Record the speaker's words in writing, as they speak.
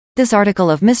This article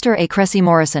of Mr. A. Cressy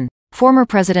Morrison, former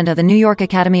president of the New York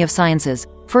Academy of Sciences,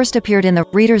 first appeared in the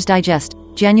Reader's Digest,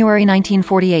 January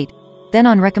 1948. Then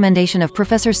on recommendation of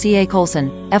Professor C. A.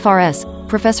 Colson, FRS,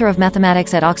 professor of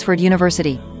mathematics at Oxford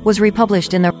University, was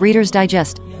republished in the Reader's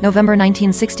Digest, November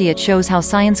 1960. It shows how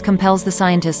science compels the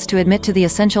scientists to admit to the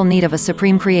essential need of a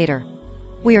supreme creator.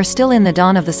 We are still in the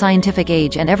dawn of the scientific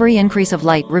age, and every increase of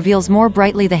light reveals more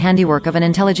brightly the handiwork of an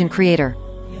intelligent creator.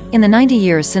 In the 90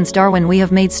 years since Darwin, we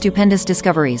have made stupendous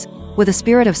discoveries. With a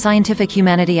spirit of scientific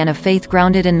humanity and of faith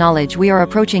grounded in knowledge, we are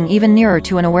approaching even nearer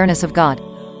to an awareness of God.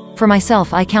 For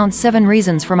myself, I count 7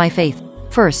 reasons for my faith.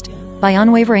 First, by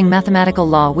unwavering mathematical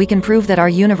law, we can prove that our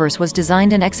universe was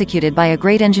designed and executed by a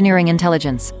great engineering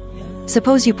intelligence.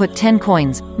 Suppose you put 10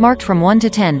 coins, marked from 1 to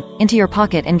 10, into your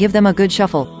pocket and give them a good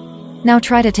shuffle. Now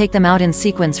try to take them out in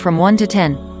sequence from 1 to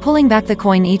 10, pulling back the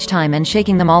coin each time and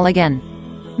shaking them all again.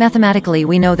 Mathematically,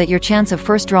 we know that your chance of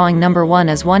first drawing number 1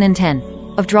 is 1 in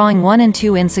 10, of drawing 1 and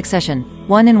 2 in succession,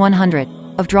 1 in 100,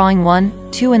 of drawing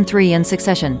 1, 2 and 3 in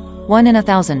succession, 1 in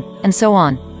 1,000, and so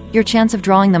on. Your chance of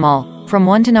drawing them all, from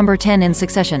 1 to number 10 in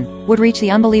succession, would reach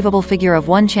the unbelievable figure of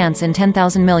 1 chance in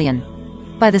 10,000 million.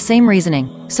 By the same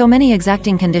reasoning, so many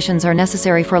exacting conditions are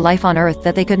necessary for life on Earth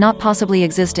that they could not possibly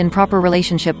exist in proper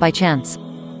relationship by chance.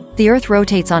 The Earth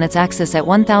rotates on its axis at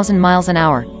 1,000 miles an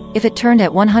hour. If it turned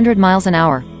at 100 miles an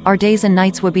hour, our days and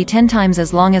nights would be 10 times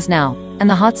as long as now, and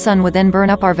the hot sun would then burn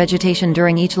up our vegetation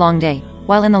during each long day,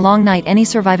 while in the long night any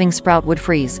surviving sprout would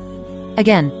freeze.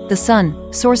 Again, the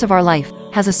sun, source of our life,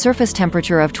 has a surface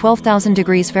temperature of 12,000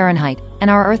 degrees Fahrenheit, and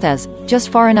our Earth is just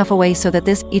far enough away so that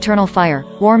this eternal fire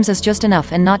warms us just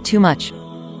enough and not too much.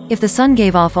 If the sun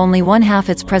gave off only 1/2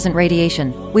 its present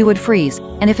radiation, we would freeze,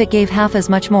 and if it gave half as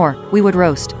much more, we would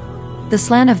roast. The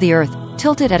slant of the Earth,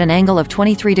 tilted at an angle of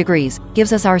 23 degrees,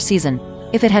 gives us our season.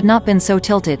 If it had not been so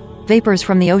tilted, vapors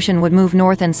from the ocean would move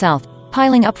north and south,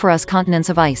 piling up for us continents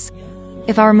of ice.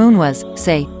 If our moon was,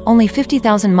 say, only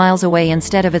 50,000 miles away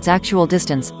instead of its actual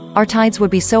distance, our tides would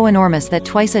be so enormous that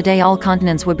twice a day all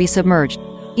continents would be submerged.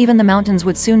 Even the mountains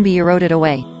would soon be eroded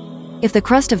away. If the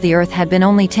crust of the Earth had been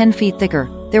only 10 feet thicker,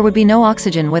 there would be no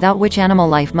oxygen, without which animal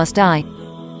life must die.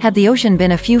 Had the ocean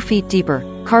been a few feet deeper,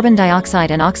 carbon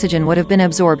dioxide and oxygen would have been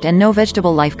absorbed and no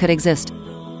vegetable life could exist.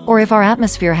 Or if our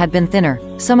atmosphere had been thinner,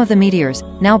 some of the meteors,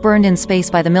 now burned in space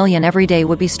by the million every day,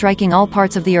 would be striking all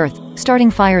parts of the Earth,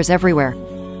 starting fires everywhere.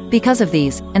 Because of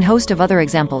these, and host of other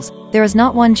examples, there is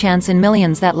not one chance in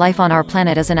millions that life on our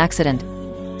planet is an accident.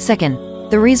 Second,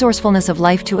 the resourcefulness of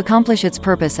life to accomplish its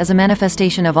purpose as a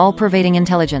manifestation of all-pervading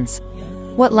intelligence.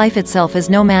 What life itself is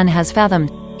no man has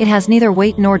fathomed. It has neither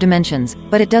weight nor dimensions,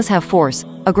 but it does have force.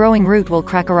 A growing root will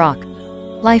crack a rock.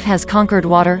 Life has conquered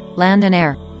water, land and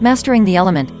air, mastering the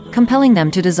element, compelling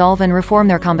them to dissolve and reform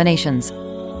their combinations.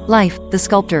 Life, the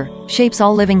sculptor, shapes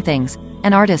all living things.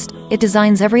 An artist, it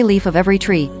designs every leaf of every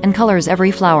tree, and colors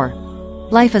every flower.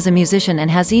 Life is a musician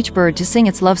and has each bird to sing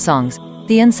its love songs,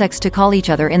 the insects to call each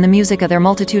other in the music of their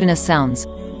multitudinous sounds.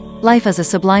 Life is a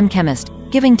sublime chemist,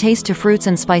 giving taste to fruits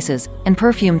and spices, and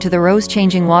perfume to the rose,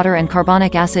 changing water and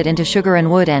carbonic acid into sugar and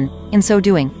wood, and, in so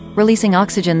doing, releasing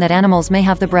oxygen that animals may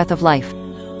have the breath of life.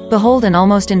 Behold an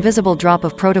almost invisible drop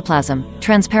of protoplasm,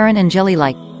 transparent and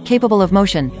jelly-like, capable of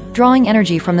motion, drawing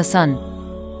energy from the sun.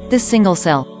 This single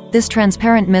cell, this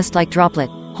transparent mist-like droplet,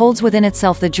 holds within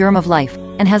itself the germ of life,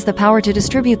 and has the power to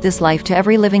distribute this life to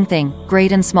every living thing,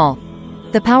 great and small.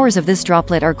 The powers of this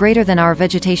droplet are greater than our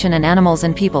vegetation and animals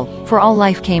and people, for all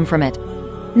life came from it.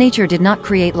 Nature did not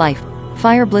create life.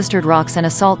 Fire-blistered rocks and a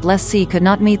salt-less sea could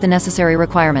not meet the necessary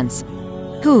requirements.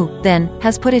 Who, then,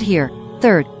 has put it here?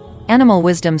 Third, animal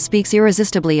wisdom speaks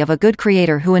irresistibly of a good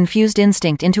creator who infused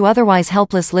instinct into otherwise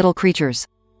helpless little creatures.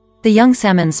 The young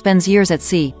salmon spends years at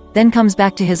sea, then comes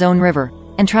back to his own river,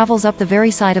 and travels up the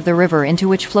very side of the river into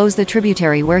which flows the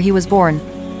tributary where he was born.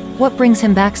 What brings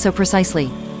him back so precisely?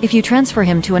 If you transfer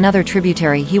him to another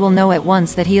tributary, he will know at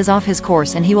once that he is off his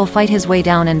course, and he will fight his way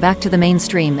down and back to the main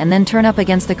stream and then turn up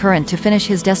against the current to finish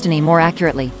his destiny more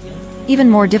accurately. Even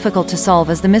more difficult to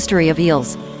solve is the mystery of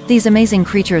eels. These amazing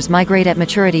creatures migrate at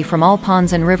maturity from all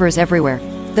ponds and rivers everywhere,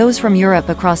 those from Europe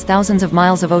across thousands of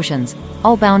miles of oceans,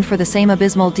 all bound for the same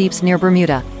abysmal deeps near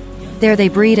Bermuda. There they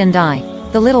breed and die.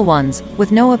 The little ones,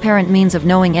 with no apparent means of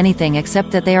knowing anything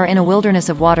except that they are in a wilderness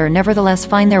of water, nevertheless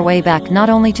find their way back not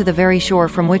only to the very shore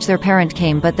from which their parent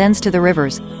came, but thence to the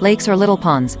rivers, lakes or little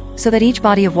ponds, so that each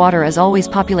body of water is always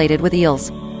populated with eels.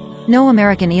 No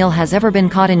American eel has ever been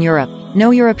caught in Europe,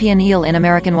 no European eel in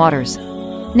American waters.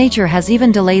 Nature has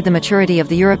even delayed the maturity of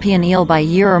the European eel by a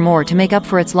year or more to make up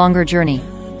for its longer journey.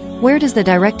 Where does the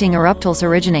directing eruptulse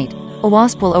originate? A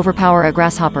wasp will overpower a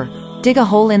grasshopper. Dig a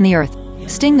hole in the earth.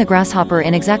 Sting the grasshopper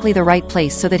in exactly the right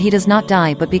place so that he does not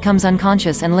die but becomes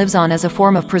unconscious and lives on as a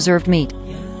form of preserved meat.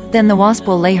 Then the wasp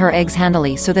will lay her eggs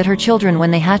handily so that her children when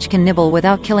they hatch can nibble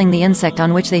without killing the insect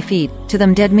on which they feed. To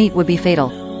them dead meat would be fatal.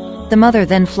 The mother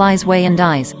then flies away and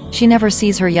dies. She never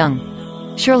sees her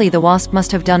young. Surely the wasp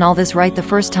must have done all this right the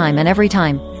first time and every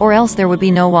time, or else there would be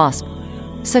no wasp.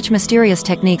 Such mysterious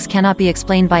techniques cannot be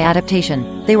explained by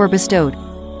adaptation, they were bestowed.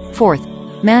 Fourth,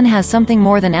 man has something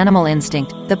more than animal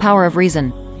instinct, the power of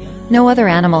reason. No other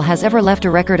animal has ever left a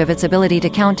record of its ability to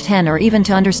count 10 or even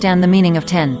to understand the meaning of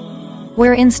 10.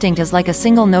 Where instinct is like a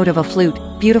single note of a flute,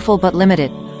 beautiful but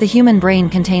limited, the human brain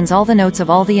contains all the notes of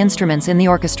all the instruments in the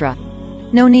orchestra.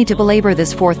 No need to belabor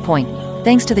this fourth point.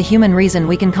 Thanks to the human reason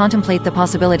we can contemplate the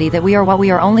possibility that we are what we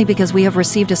are only because we have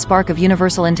received a spark of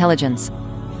universal intelligence.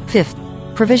 Fifth,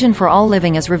 provision for all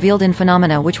living is revealed in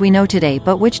phenomena which we know today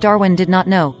but which Darwin did not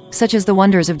know, such as the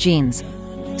wonders of genes.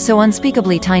 So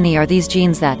unspeakably tiny are these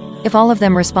genes that, if all of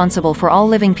them responsible for all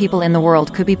living people in the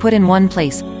world could be put in one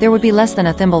place, there would be less than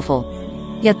a thimbleful.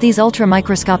 Yet these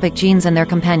ultra-microscopic genes and their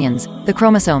companions, the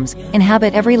chromosomes,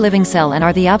 inhabit every living cell and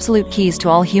are the absolute keys to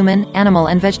all human, animal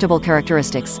and vegetable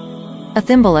characteristics. A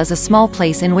thimble is a small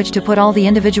place in which to put all the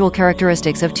individual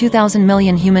characteristics of 2,000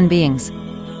 million human beings.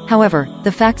 However,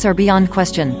 the facts are beyond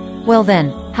question. Well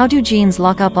then, how do genes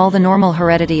lock up all the normal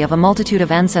heredity of a multitude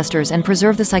of ancestors and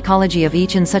preserve the psychology of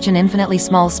each in such an infinitely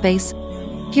small space?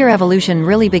 Here evolution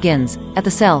really begins, at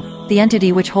the cell, the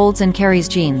entity which holds and carries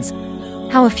genes.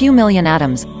 How a few million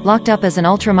atoms, locked up as an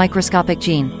ultra-microscopic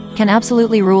gene, can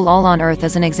absolutely rule all on Earth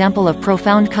is an example of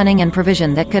profound cunning and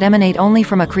provision that could emanate only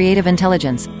from a creative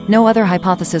intelligence. No other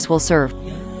hypothesis will serve.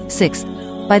 Sixth,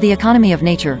 by the economy of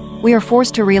nature, we are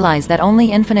forced to realize that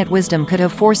only infinite wisdom could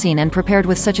have foreseen and prepared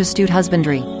with such astute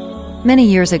husbandry. Many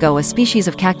years ago a species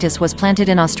of cactus was planted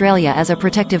in Australia as a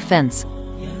protective fence.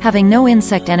 Having no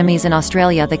insect enemies in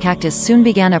Australia, the cactus soon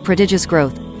began a prodigious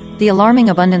growth. The alarming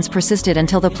abundance persisted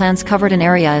until the plants covered an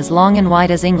area as long and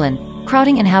wide as England,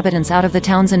 crowding inhabitants out of the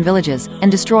towns and villages, and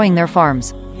destroying their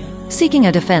farms. Seeking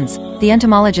a defense, the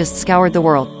entomologists scoured the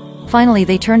world. Finally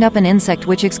they turned up an insect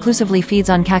which exclusively feeds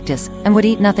on cactus, and would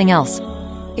eat nothing else.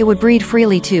 It would breed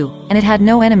freely too, and it had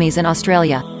no enemies in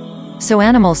Australia. So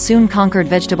animals soon conquered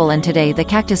vegetable, and today the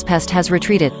cactus pest has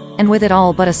retreated, and with it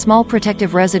all but a small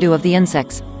protective residue of the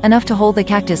insects, enough to hold the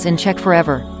cactus in check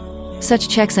forever. Such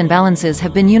checks and balances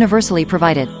have been universally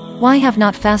provided. Why have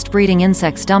not fast-breeding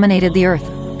insects dominated the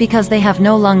earth? Because they have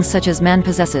no lungs such as man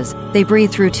possesses, they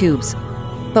breathe through tubes.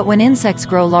 But when insects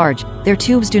grow large, their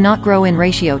tubes do not grow in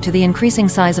ratio to the increasing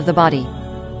size of the body.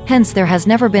 Hence there has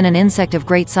never been an insect of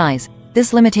great size.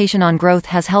 This limitation on growth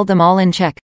has held them all in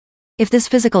check. If this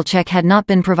physical check had not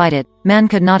been provided, man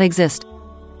could not exist.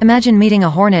 Imagine meeting a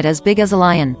hornet as big as a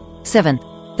lion. Seventh,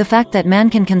 the fact that man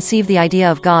can conceive the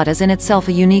idea of God is in itself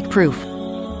a unique proof.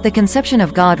 The conception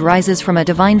of God rises from a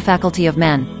divine faculty of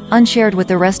man, unshared with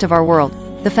the rest of our world,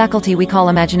 the faculty we call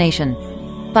imagination.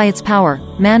 By its power,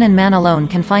 man and man alone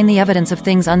can find the evidence of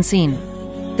things unseen.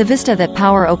 The vista that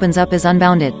power opens up is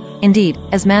unbounded. Indeed,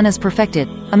 as man is perfected,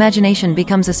 imagination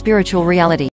becomes a spiritual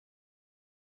reality.